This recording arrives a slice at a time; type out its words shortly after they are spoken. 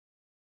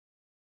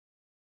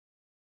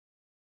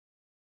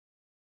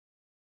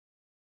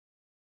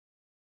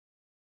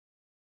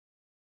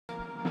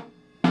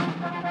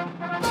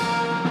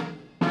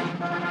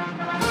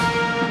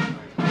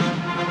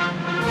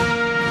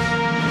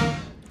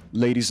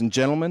Ladies and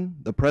gentlemen,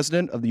 the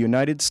President of the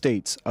United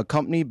States,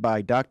 accompanied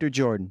by Dr.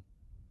 Jordan.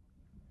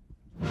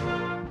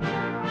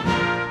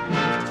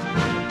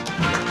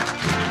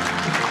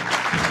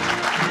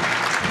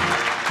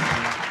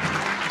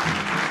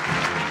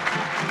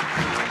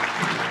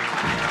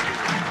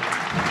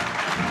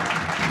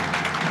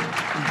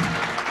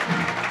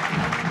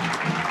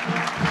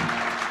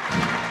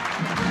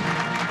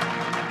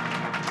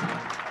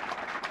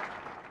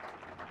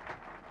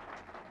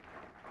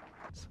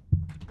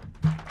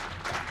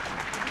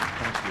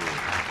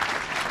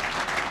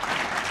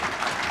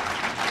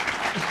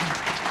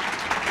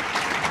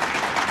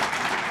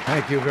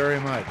 Thank you very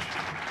much.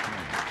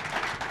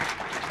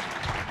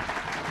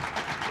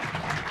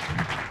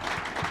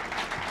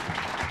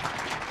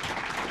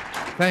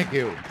 Thank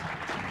you.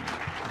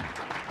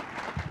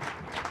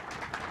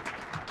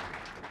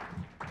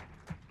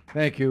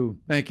 Thank you.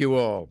 Thank you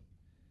all.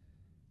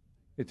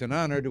 It's an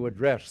honor to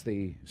address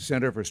the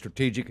Center for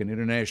Strategic and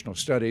International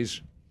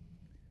Studies,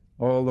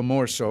 all the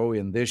more so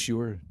in this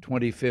your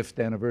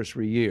 25th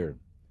anniversary year.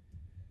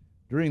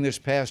 During this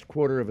past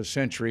quarter of a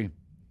century,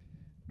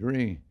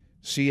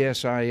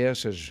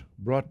 CSIS has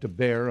brought to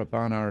bear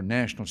upon our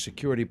national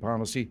security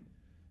policy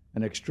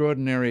an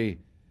extraordinary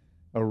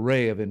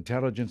array of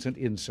intelligence and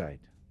insight,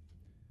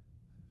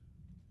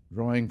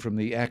 drawing from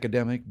the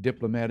academic,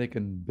 diplomatic,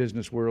 and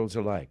business worlds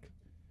alike.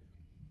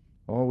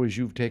 Always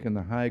you've taken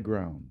the high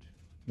ground,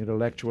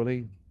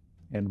 intellectually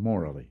and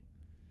morally.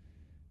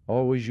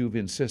 Always you've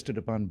insisted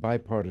upon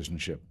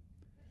bipartisanship,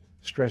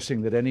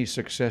 stressing that any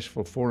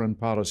successful foreign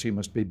policy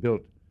must be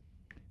built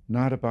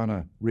not upon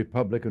a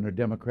Republican or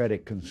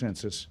Democratic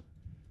consensus,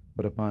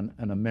 but upon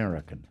an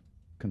American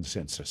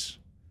consensus.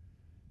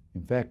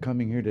 In fact,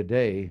 coming here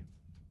today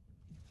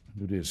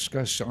to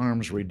discuss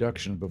arms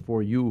reduction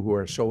before you who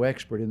are so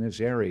expert in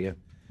this area,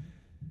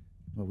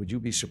 well, would you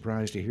be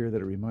surprised to hear that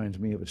it reminds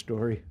me of a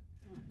story?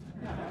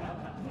 The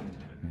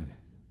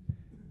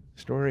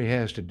story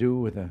has to do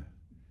with a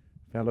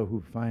fellow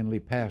who finally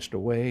passed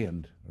away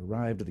and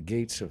arrived at the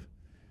gates of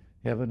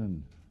heaven,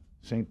 and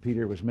St.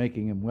 Peter was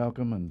making him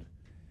welcome, and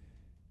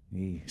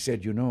he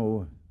said, "You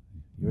know,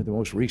 you're the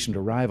most recent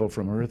arrival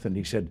from Earth," and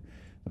he said,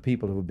 "The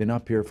people who have been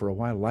up here for a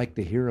while like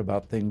to hear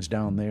about things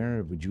down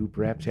there. Would you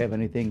perhaps have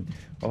anything?"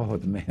 Oh,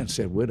 the man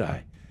said, "Would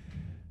I?"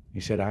 He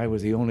said, "I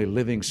was the only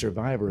living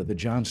survivor of the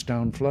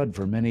Johnstown flood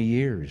for many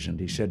years." And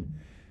he said,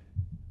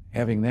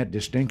 having that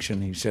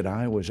distinction, he said,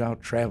 "I was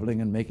out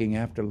traveling and making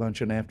after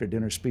lunch and after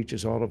dinner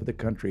speeches all over the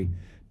country,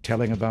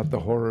 telling about the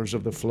horrors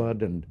of the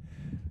flood and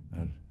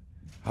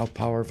how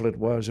powerful it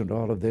was and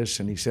all of this."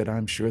 And he said,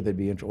 "I'm sure they'd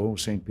be interested." Oh,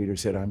 St. Peter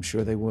said, "I'm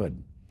sure they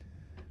would."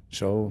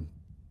 So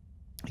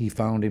he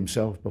found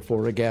himself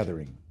before a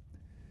gathering,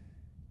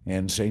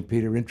 and St.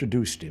 Peter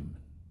introduced him.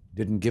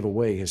 Didn't give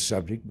away his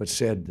subject, but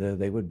said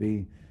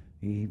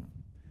he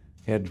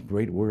had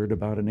great word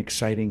about an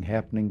exciting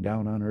happening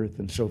down on Earth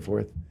and so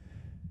forth,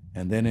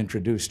 and then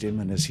introduced him.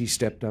 And as he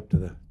stepped up to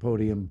the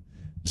podium,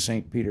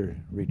 St. Peter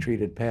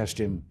retreated past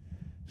him.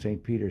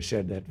 St. Peter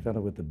said, "That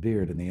fellow with the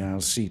beard in the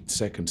aisle seat,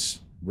 second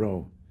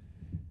row,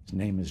 his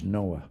name is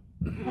Noah."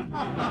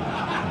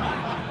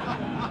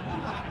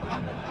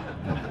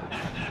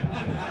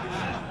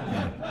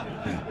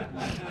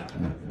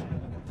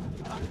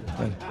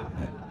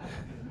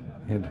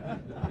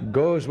 It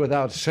goes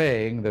without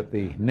saying that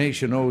the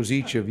nation owes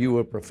each of you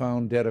a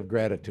profound debt of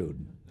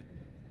gratitude.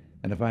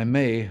 And if I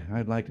may,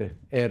 I'd like to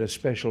add a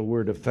special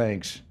word of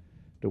thanks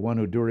to one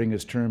who, during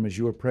his term as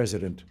your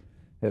president,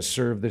 has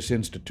served this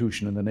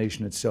institution and the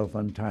nation itself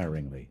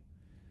untiringly.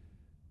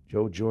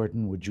 Joe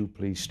Jordan, would you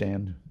please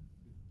stand?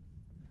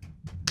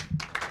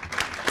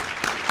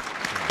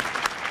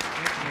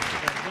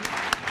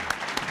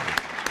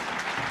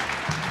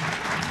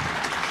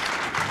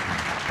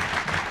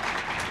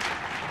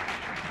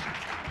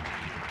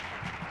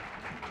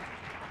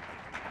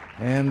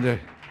 And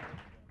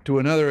to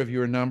another of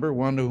your number,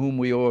 one to whom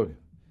we owe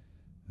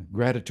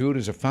gratitude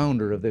as a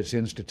founder of this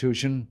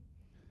institution,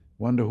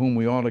 one to whom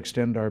we all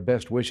extend our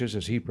best wishes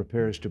as he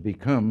prepares to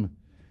become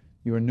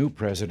your new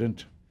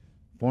president,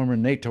 former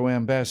NATO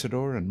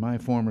ambassador and my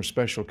former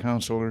special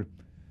counselor,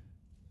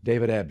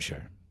 David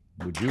Abshire.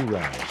 Would you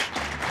rise?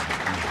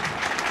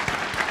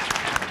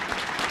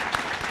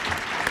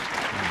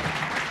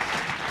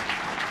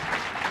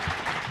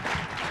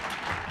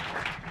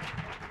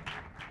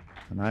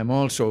 And I'm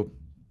also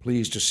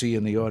pleased to see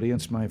in the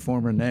audience my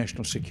former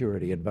National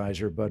Security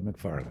Advisor, Bud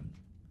McFarland.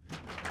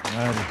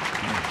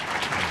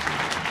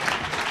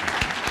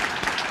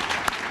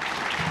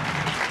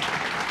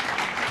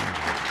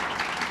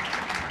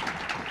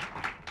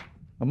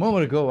 A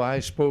moment ago, I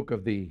spoke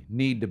of the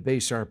need to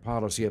base our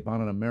policy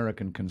upon an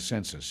American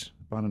consensus,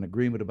 upon an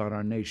agreement about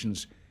our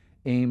nation's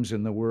aims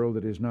in the world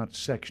that is not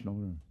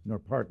sectional nor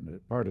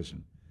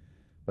partisan,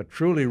 but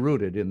truly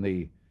rooted in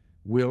the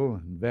will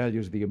and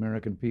values of the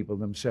American people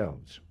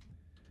themselves.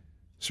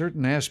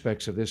 Certain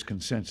aspects of this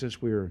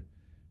consensus we are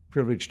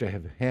privileged to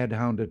have had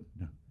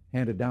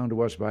handed down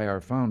to us by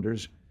our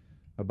founders,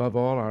 above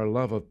all our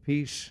love of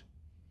peace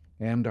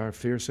and our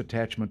fierce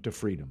attachment to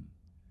freedom.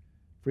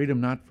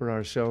 freedom not for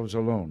ourselves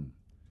alone,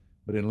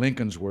 but in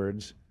Lincoln's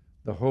words,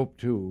 the hope,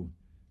 too,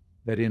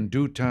 that in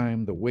due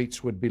time the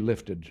weights would be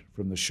lifted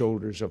from the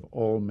shoulders of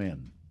all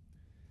men.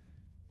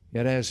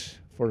 Yet as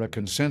for a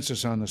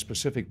consensus on the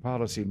specific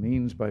policy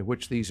means by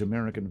which these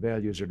American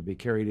values are to be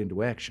carried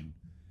into action,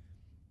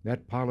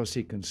 that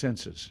policy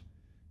consensus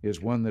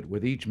is one that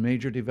with each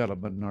major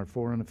development in our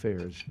foreign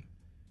affairs,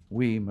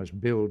 we must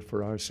build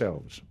for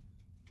ourselves.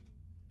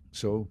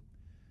 So,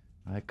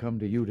 I come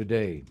to you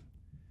today.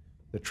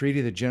 The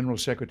treaty that General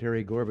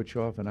Secretary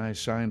Gorbachev and I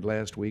signed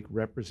last week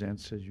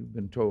represents, as you've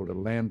been told, a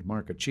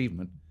landmark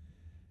achievement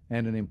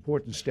and an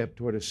important step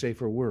toward a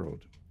safer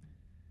world.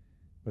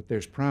 But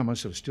there's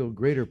promise of still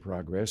greater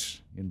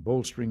progress in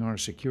bolstering our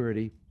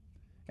security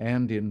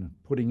and in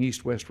putting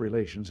East-West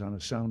relations on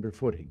a sounder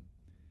footing.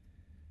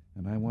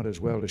 And I want as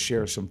well to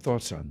share some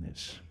thoughts on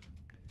this.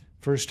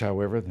 First,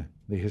 however,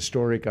 the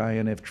historic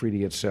INF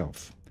Treaty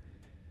itself.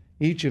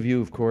 Each of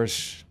you, of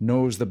course,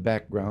 knows the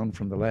background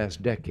from the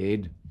last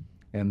decade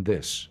and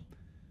this,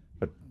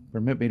 but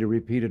permit me to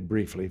repeat it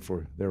briefly,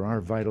 for there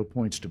are vital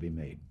points to be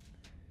made.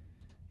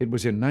 It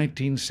was in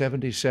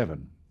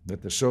 1977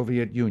 that the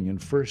Soviet Union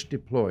first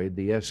deployed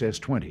the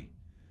SS-20.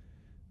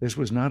 This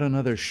was not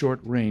another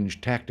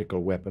short-range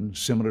tactical weapon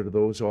similar to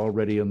those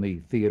already in the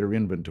theater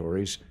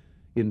inventories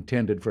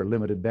intended for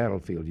limited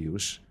battlefield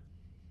use.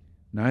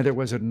 Neither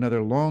was it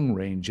another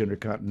long-range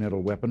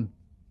intercontinental weapon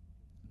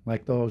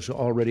like those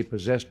already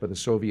possessed by the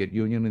Soviet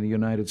Union and the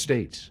United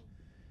States.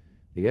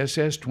 The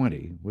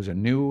SS-20 was a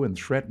new and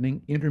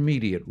threatening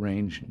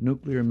intermediate-range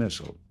nuclear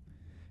missile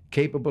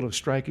capable of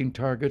striking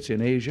targets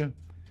in Asia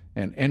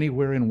and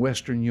anywhere in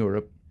Western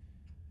Europe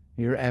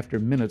here after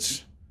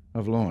minutes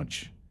of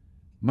launch,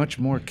 much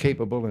more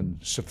capable and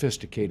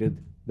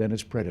sophisticated than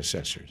its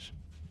predecessors.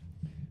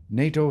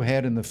 NATO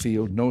had in the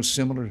field no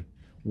similar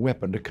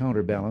weapon to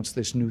counterbalance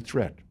this new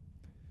threat.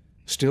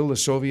 Still, the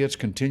Soviets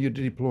continued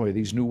to deploy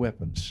these new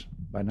weapons.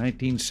 By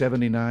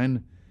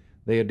 1979,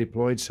 they had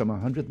deployed some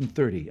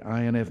 130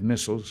 INF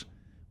missiles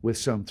with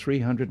some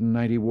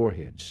 390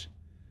 warheads.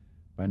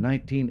 By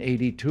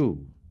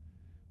 1982,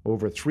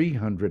 over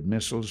 300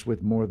 missiles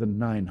with more than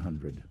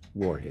 900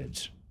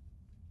 warheads.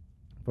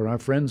 For our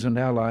friends and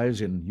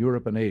allies in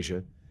Europe and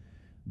Asia,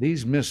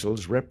 these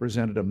missiles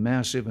represented a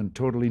massive and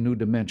totally new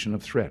dimension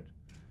of threat.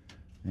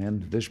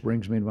 And this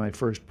brings me to my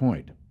first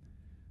point.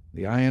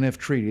 The INF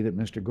Treaty that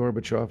Mr.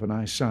 Gorbachev and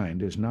I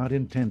signed is not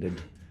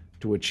intended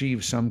to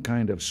achieve some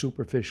kind of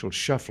superficial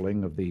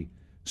shuffling of the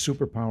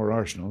superpower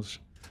arsenals,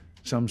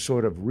 some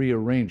sort of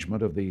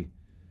rearrangement of the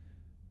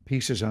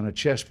pieces on a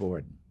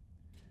chessboard.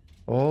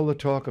 All the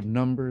talk of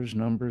numbers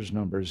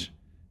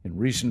in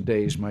recent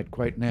days might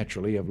quite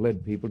naturally have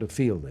led people to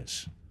feel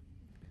this.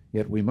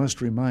 Yet we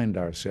must remind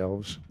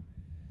ourselves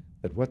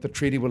that what the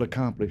treaty will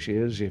accomplish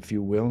is, if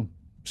you will,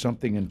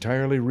 something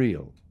entirely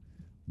real,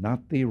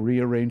 not the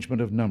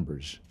rearrangement of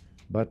numbers,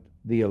 but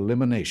the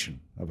elimination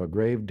of a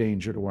grave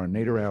danger to our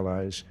NATO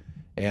allies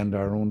and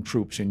our own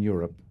troops in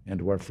Europe and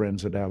to our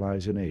friends and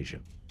allies in Asia.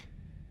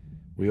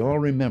 We all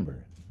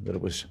remember that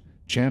it was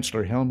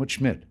Chancellor Helmut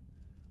Schmidt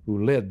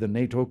who led the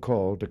NATO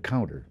call to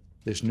counter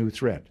this new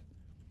threat.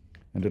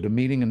 And at a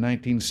meeting in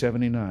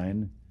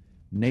 1979,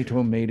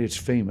 NATO made its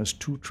famous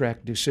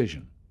two-track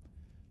decision.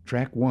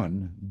 Track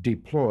 1,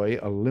 deploy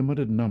a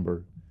limited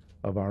number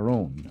of our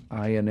own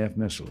INF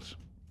missiles.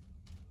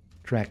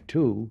 Track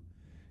 2,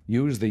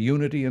 use the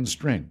unity and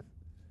strength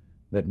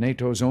that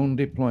NATO's own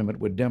deployment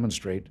would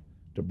demonstrate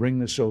to bring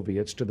the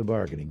Soviets to the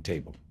bargaining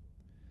table.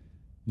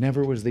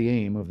 Never was the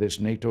aim of this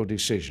NATO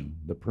decision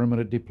the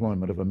permanent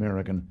deployment of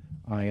American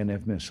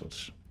INF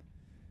missiles.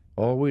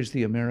 Always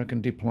the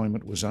American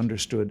deployment was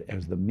understood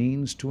as the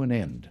means to an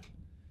end.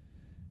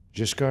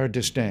 Giscard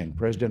d'Estaing,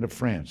 President of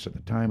France at the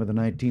time of the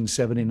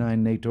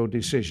 1979 NATO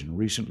decision,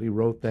 recently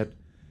wrote that,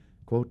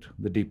 quote,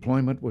 the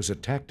deployment was a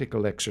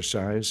tactical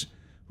exercise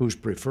whose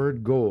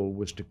preferred goal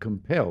was to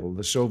compel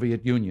the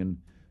Soviet Union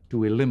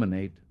to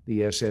eliminate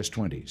the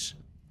SS-20s.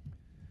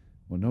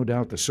 Well, no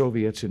doubt the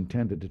Soviets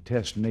intended to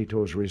test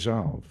NATO's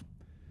resolve.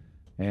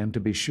 And to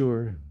be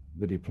sure,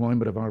 the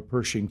deployment of our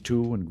Pershing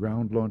II and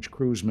ground-launched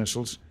cruise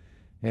missiles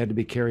had to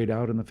be carried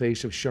out in the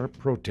face of sharp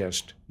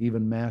protest,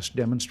 even mass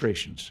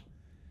demonstrations.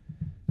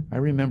 I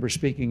remember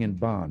speaking in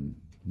Bonn,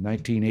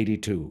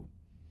 1982.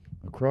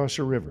 Across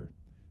a river,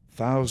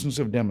 thousands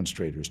of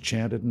demonstrators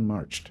chanted and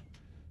marched,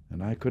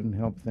 and I couldn't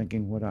help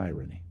thinking what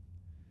irony.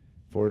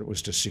 For it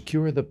was to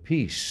secure the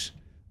peace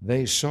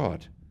they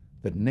sought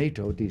that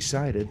NATO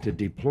decided to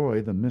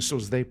deploy the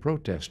missiles they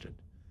protested.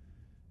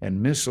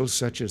 And missiles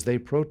such as they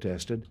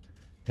protested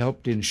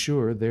helped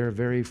ensure their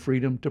very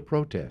freedom to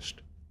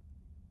protest.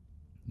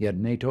 Yet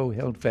NATO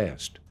held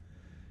fast.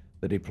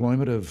 The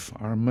deployment of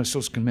our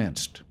missiles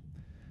commenced.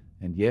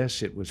 And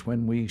yes, it was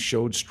when we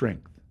showed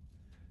strength,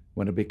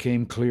 when it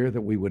became clear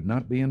that we would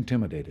not be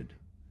intimidated.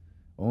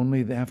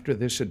 Only after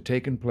this had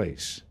taken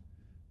place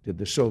did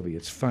the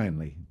Soviets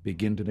finally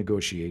begin to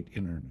negotiate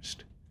in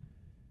earnest.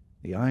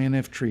 The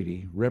INF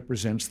Treaty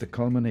represents the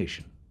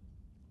culmination,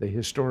 the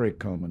historic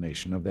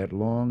culmination of that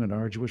long and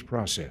arduous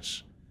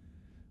process.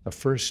 a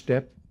first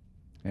step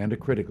and a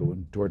critical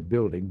one toward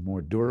building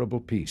more durable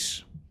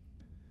peace.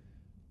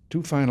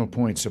 Two final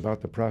points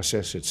about the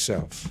process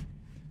itself.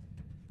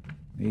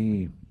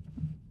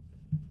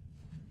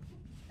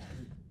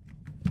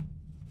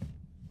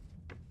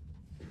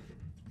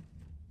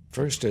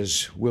 First,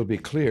 as will be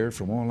clear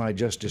from all I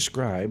just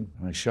described,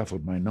 I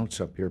shuffled my notes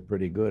up here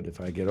pretty good.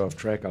 If I get off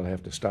track, I'll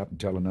have to stop and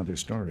tell another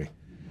story.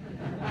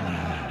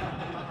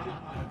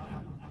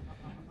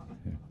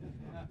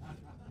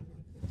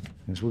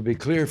 As will be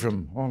clear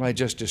from all I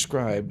just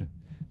described,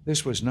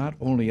 this was not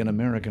only an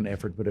American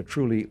effort, but a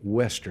truly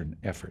Western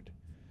effort.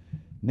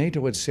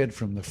 NATO had said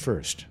from the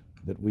first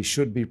that we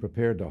should be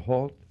prepared to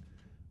halt,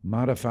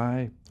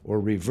 modify, or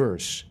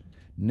reverse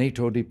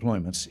NATO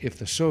deployments if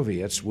the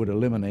Soviets would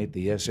eliminate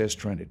the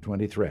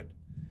SS-20 threat.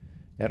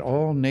 At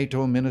all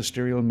NATO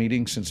ministerial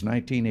meetings since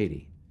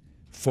 1980,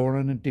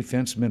 foreign and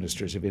defense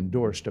ministers have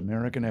endorsed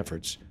American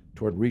efforts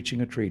toward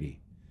reaching a treaty,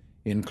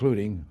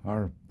 including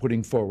our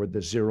putting forward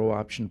the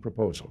zero-option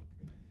proposal.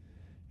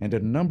 And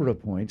at a number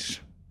of points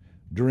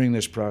during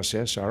this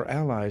process, our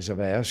allies have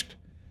asked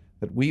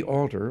that we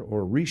alter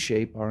or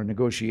reshape our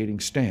negotiating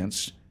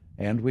stance,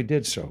 and we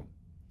did so.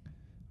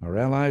 Our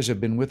allies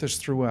have been with us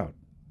throughout,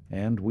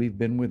 and we've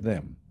been with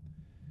them.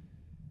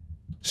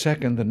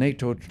 Second, the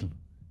NATO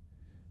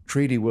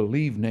treaty will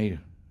leave NATO,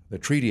 the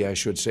treaty, I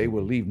should say,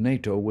 will leave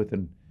NATO with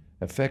an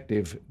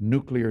effective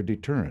nuclear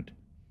deterrent,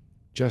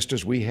 just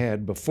as we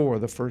had before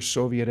the first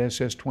Soviet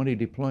SS-20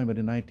 deployment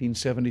in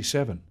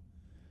 1977.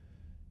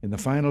 In the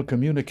final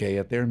communique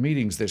at their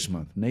meetings this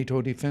month,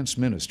 NATO defense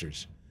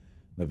ministers,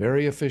 the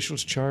very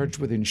officials charged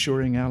with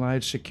ensuring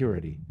Allied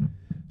security,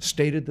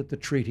 stated that the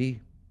treaty,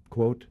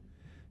 quote,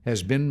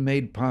 has been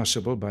made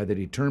possible by the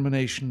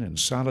determination and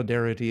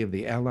solidarity of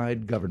the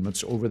Allied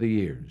governments over the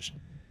years.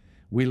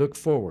 We look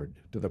forward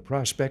to the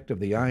prospect of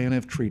the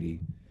INF Treaty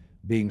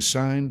being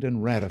signed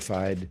and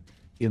ratified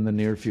in the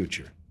near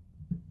future.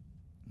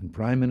 And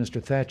Prime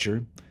Minister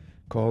Thatcher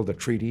called the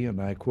treaty,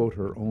 and I quote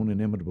her own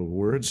inimitable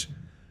words,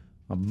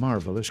 a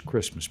marvelous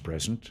Christmas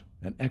present,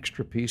 an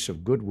extra piece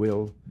of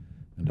goodwill,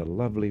 and a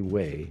lovely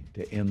way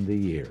to end the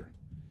year.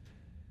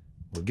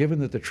 Well, given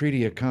that the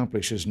treaty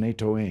accomplishes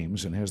NATO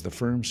aims and has the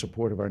firm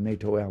support of our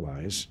NATO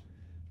allies,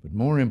 but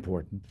more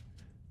important,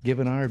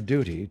 given our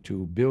duty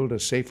to build a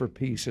safer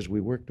peace as we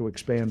work to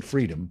expand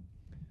freedom,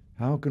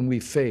 how can we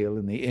fail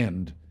in the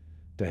end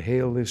to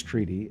hail this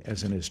treaty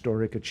as an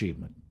historic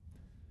achievement?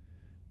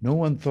 No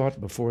one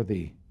thought before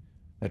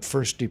that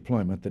first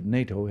deployment that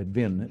NATO had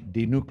been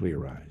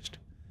denuclearized.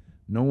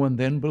 No one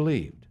then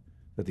believed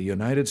that the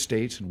United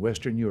States and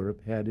Western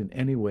Europe had in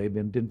any way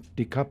been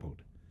decoupled.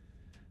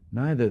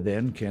 Neither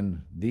then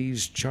can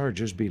these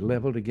charges be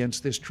leveled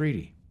against this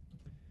treaty.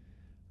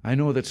 I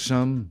know that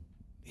some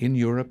in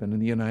Europe and in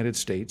the United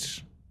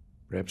States,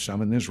 perhaps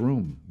some in this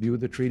room, view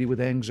the treaty with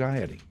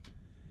anxiety.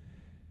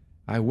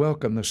 I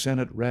welcome the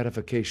Senate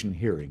ratification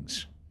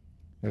hearings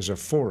as a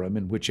forum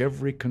in which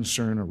every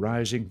concern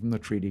arising from the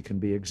treaty can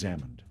be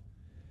examined.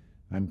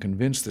 I'm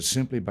convinced that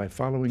simply by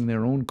following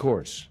their own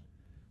course,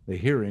 the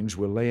hearings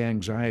will lay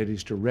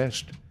anxieties to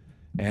rest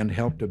and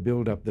help to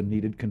build up the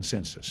needed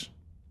consensus.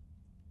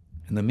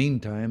 In the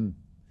meantime,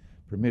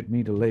 permit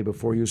me to lay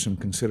before you some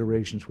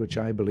considerations which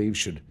I believe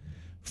should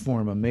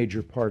form a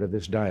major part of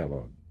this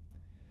dialogue.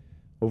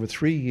 Over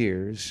 3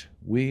 years,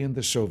 we and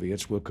the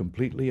Soviets will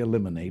completely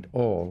eliminate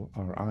all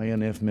our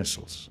INF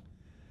missiles.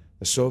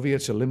 The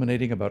Soviets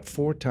eliminating about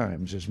 4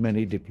 times as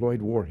many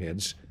deployed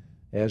warheads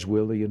as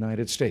will the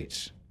United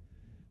States.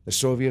 The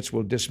Soviets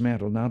will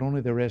dismantle not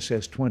only their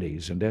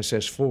SS-20s and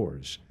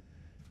SS-4s,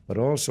 but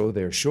also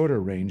their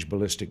shorter-range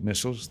ballistic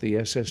missiles, the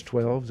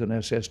SS-12s and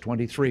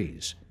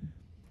SS-23s.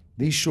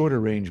 These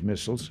shorter-range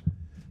missiles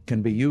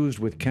can be used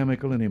with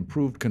chemical and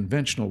improved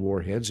conventional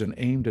warheads and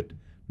aimed at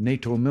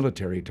NATO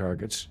military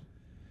targets,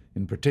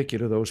 in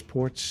particular those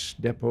ports,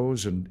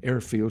 depots, and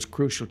airfields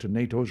crucial to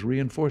NATO's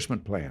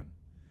reinforcement plan.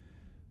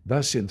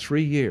 Thus, in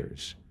 3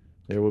 years,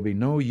 there will be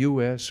no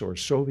U.S. or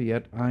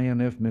Soviet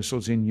INF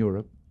missiles in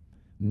Europe,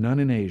 none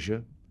in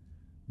Asia,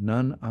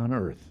 none on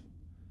Earth.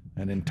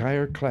 An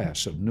entire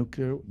class of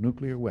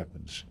nuclear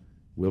weapons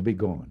will be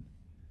gone.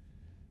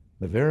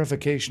 The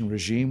verification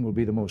regime will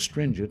be the most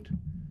stringent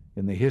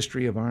in the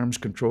history of arms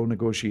control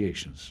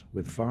negotiations,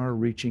 with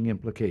far-reaching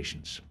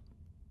implications.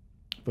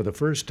 For the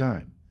first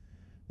time,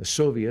 the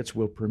Soviets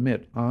will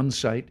permit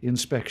on-site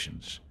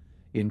inspections,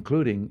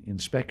 including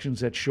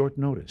inspections at short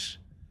notice.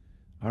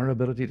 Our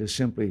ability to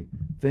simply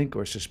think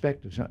or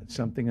suspect of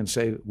something and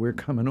say, we're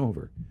coming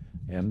over,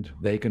 and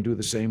they can do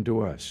the same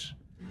to us.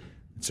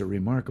 It's a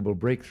remarkable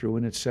breakthrough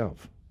in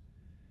itself.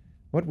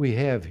 What we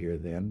have here,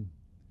 then,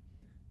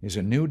 is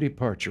a new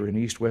departure in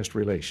East-West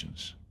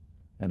relations,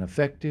 an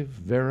effective,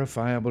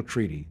 verifiable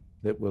treaty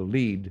that will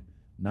lead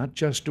not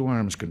just to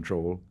arms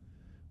control,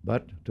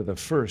 but to the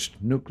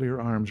first nuclear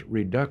arms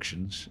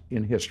reductions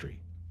in history.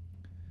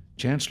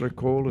 Chancellor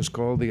Kohl has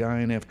called the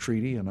INF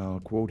Treaty, and I'll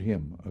quote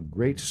him, a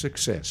great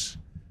success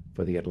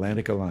for the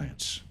Atlantic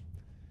Alliance.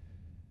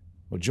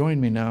 Well,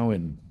 join me now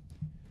in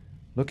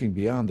looking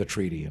beyond the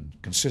treaty and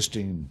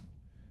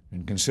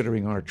and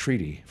considering our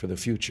treaty for the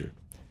future,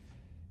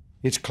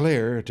 it's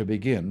clear to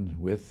begin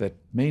with that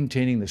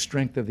maintaining the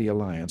strength of the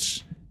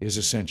alliance is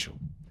essential.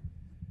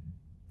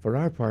 For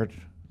our part,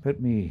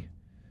 let me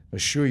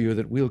assure you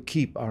that we'll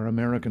keep our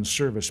American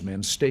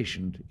servicemen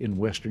stationed in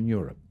Western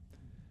Europe.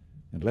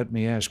 And let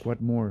me ask,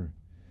 what more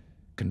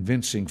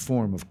convincing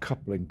form of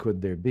coupling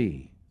could there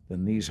be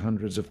than these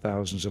hundreds of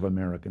thousands of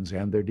Americans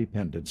and their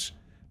dependents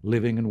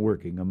living and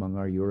working among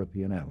our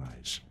European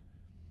allies?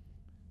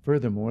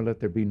 Furthermore, let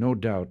there be no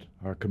doubt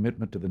our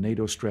commitment to the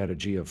NATO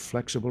strategy of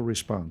flexible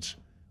response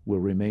will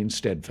remain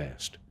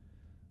steadfast,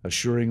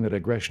 assuring that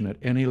aggression at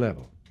any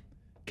level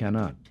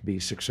cannot be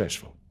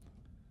successful.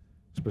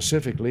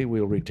 Specifically,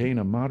 we'll retain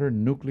a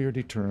modern nuclear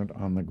deterrent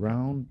on the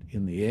ground,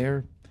 in the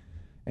air,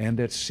 and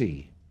at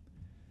sea.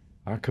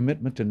 Our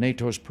commitment to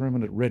NATO's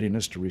permanent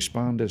readiness to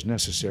respond as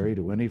necessary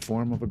to any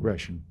form of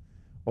aggression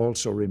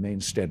also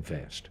remains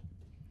steadfast.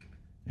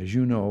 As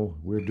you know,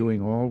 we're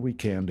doing all we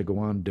can to go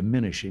on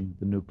diminishing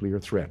the nuclear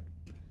threat.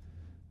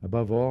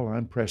 Above all,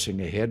 I'm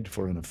pressing ahead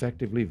for an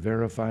effectively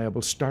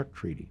verifiable START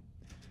treaty,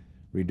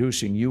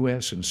 reducing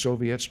U.S. and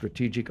Soviet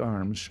strategic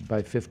arms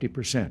by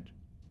 50%.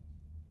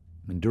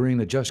 And during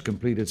the just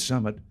completed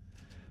summit,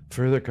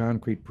 further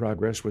concrete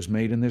progress was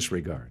made in this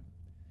regard.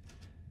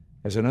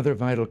 As another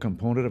vital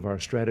component of our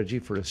strategy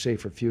for a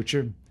safer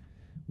future,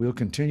 we'll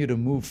continue to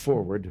move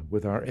forward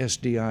with our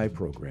SDI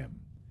program.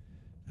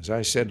 As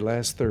I said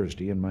last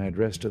Thursday in my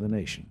address to the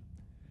nation,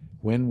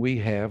 when we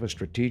have a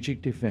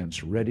strategic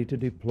defense ready to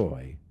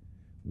deploy,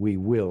 we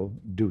will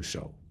do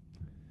so.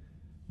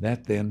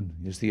 That, then,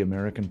 is the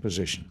American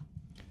position.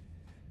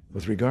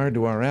 With regard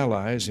to our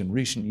allies, in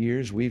recent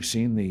years, we've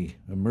seen the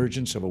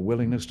emergence of a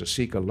willingness to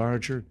seek a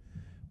larger,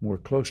 more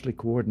closely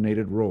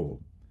coordinated role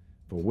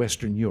for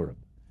Western Europe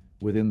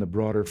within the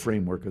broader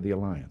framework of the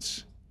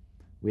alliance.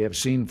 We have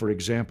seen, for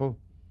example,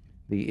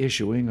 the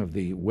issuing of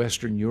the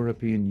Western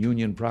European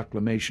Union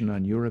Proclamation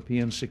on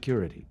European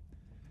Security,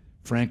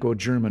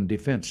 Franco-German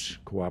defense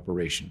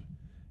cooperation,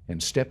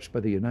 and steps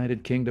by the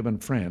United Kingdom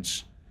and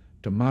France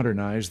to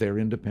modernize their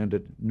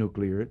independent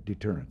nuclear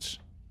deterrence.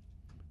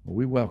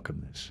 We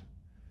welcome this.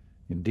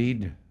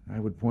 Indeed, I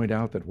would point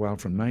out that while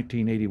from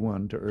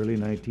 1981 to early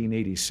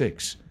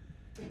 1986,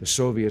 the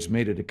Soviets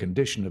made it a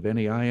condition of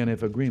any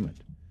INF agreement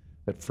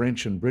that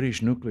French and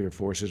British nuclear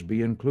forces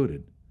be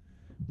included,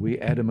 we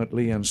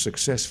adamantly and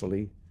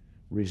successfully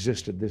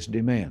resisted this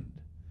demand.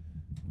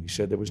 We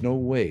said there was no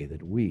way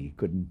that we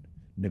could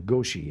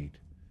negotiate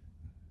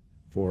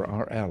for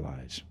our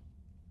allies.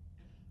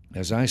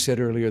 As I said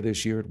earlier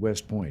this year at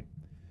West Point,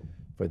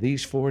 for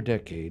these 4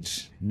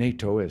 decades,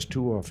 NATO has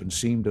too often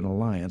seemed an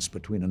alliance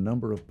between a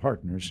number of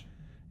partners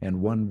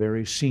and one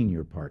very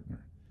senior partner.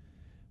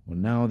 Well,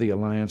 now the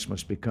alliance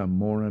must become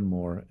more and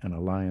more an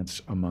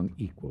alliance among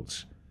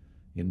equals,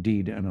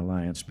 indeed an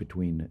alliance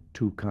between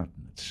 2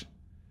 continents.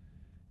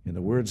 In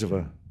the words of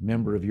a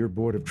member of your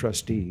Board of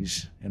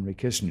Trustees, Henry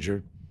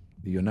Kissinger,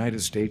 the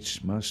United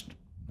States must,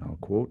 I'll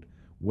quote,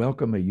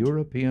 welcome a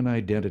European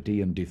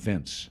identity in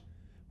defense,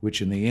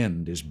 which in the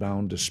end is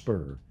bound to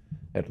spur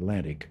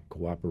Atlantic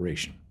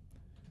cooperation.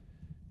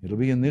 It'll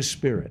be in this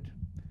spirit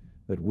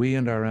that we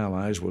and our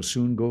allies will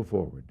soon go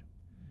forward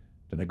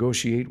to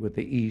negotiate with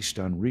the East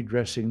on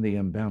redressing the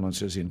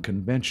imbalances in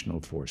conventional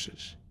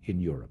forces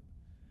in Europe,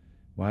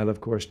 while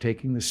of course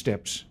taking the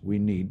steps we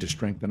need to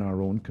strengthen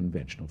our own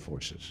conventional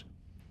forces.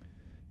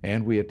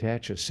 And we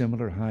attach a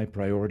similar high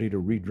priority to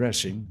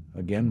redressing,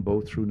 again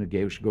both through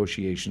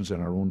negotiations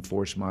and our own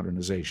force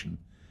modernization,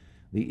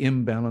 the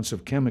imbalance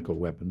of chemical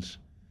weapons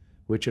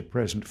which at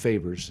present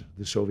favors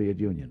the Soviet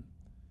Union.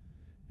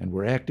 And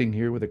we're acting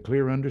here with a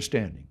clear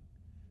understanding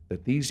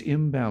that these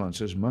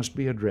imbalances must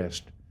be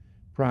addressed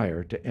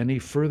prior to any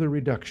further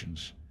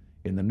reductions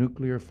in the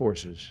nuclear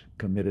forces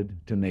committed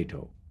to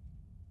NATO.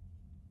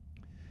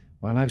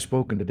 While I've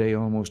spoken today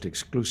almost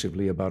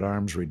exclusively about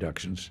arms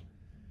reductions,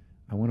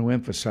 I want to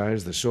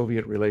emphasize the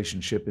Soviet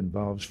relationship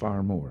involves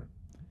far more.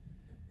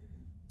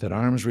 That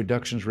arms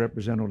reductions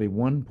represent only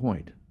one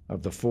point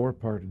of the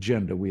 4-part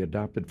agenda we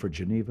adopted for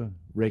Geneva,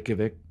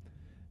 Reykjavik,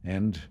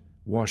 and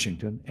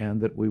Washington,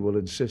 and that we will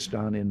insist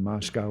on in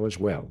Moscow as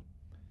well.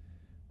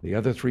 The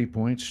other 3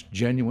 points,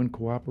 genuine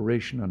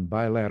cooperation on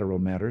bilateral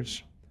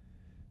matters,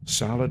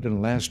 solid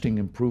and lasting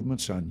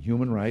improvements on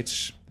human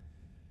rights,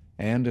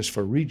 and as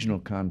for regional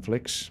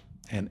conflicts,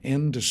 an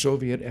end to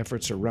Soviet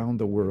efforts around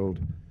the world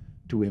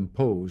to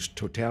impose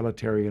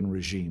totalitarian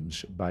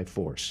regimes by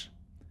force.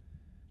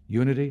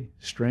 Unity,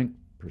 strength,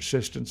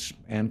 persistence,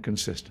 and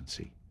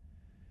consistency.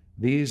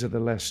 These are the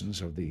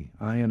lessons of the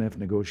INF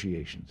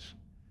negotiations,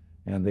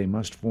 and they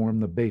must form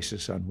the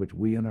basis on which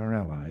we and our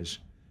allies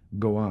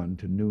go on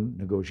to new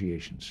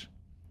negotiations.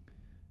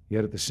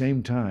 Yet at the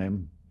same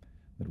time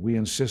that we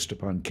insist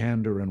upon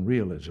candor and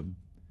realism,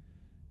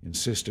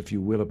 insist, if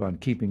you will, upon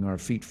keeping our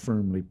feet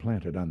firmly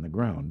planted on the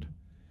ground,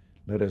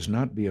 let us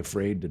not be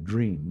afraid to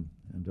dream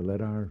and to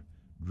let our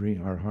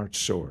hearts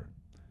soar.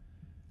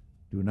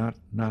 Do not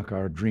knock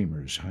our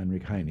dreamers,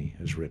 Heinrich Heine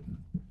has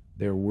written.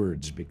 Their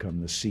words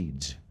become the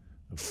seeds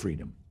of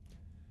freedom.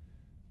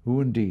 Who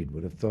indeed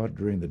would have thought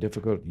during the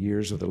difficult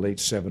years of the late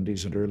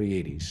 70s and early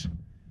 80s,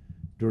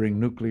 during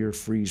nuclear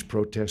freeze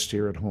protests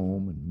here at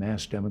home and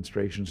mass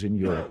demonstrations in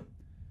Europe,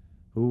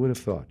 who would have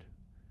thought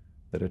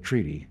that a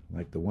treaty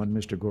like the one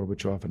Mr.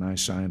 Gorbachev and I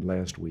signed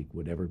last week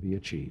would ever be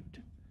achieved?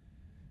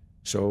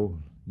 So,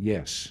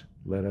 yes,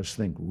 let us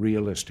think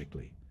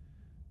realistically,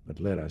 but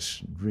let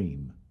us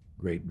dream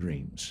great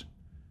dreams.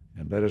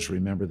 And let us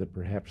remember that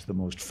perhaps the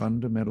most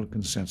fundamental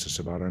consensus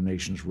about our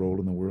nation's role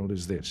in the world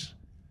is this: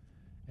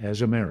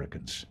 as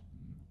Americans,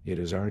 it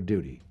is our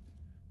duty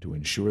to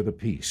ensure the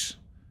peace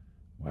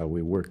while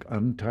we work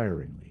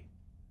untiringly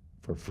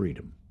for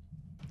freedom.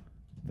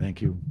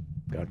 Thank you.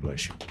 God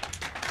bless you.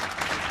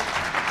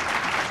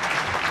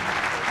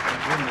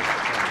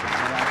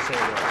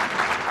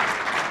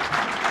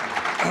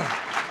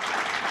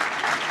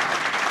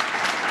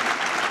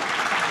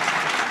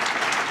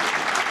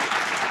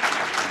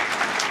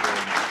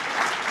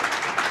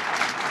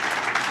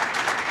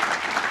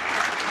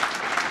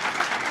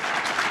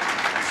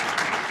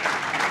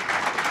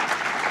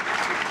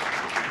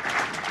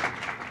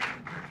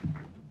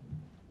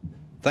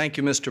 Thank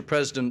you, Mr.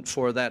 President,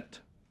 for that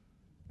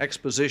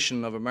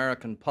exposition of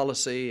American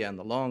policy and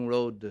the long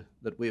road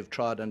that we have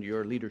trod under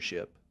your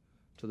leadership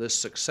to this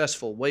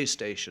successful way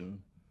station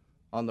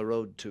on the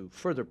road to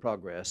further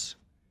progress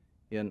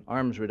in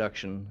arms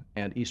reduction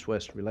and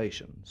East-West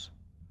relations.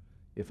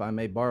 If I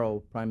may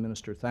borrow Prime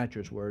Minister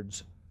Thatcher's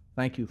words,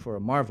 thank you for a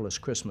marvelous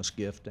Christmas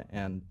gift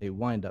and a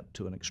wind-up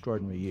to an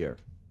extraordinary year.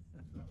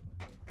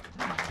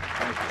 Thank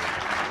you.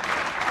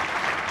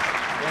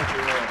 Thank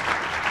you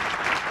all.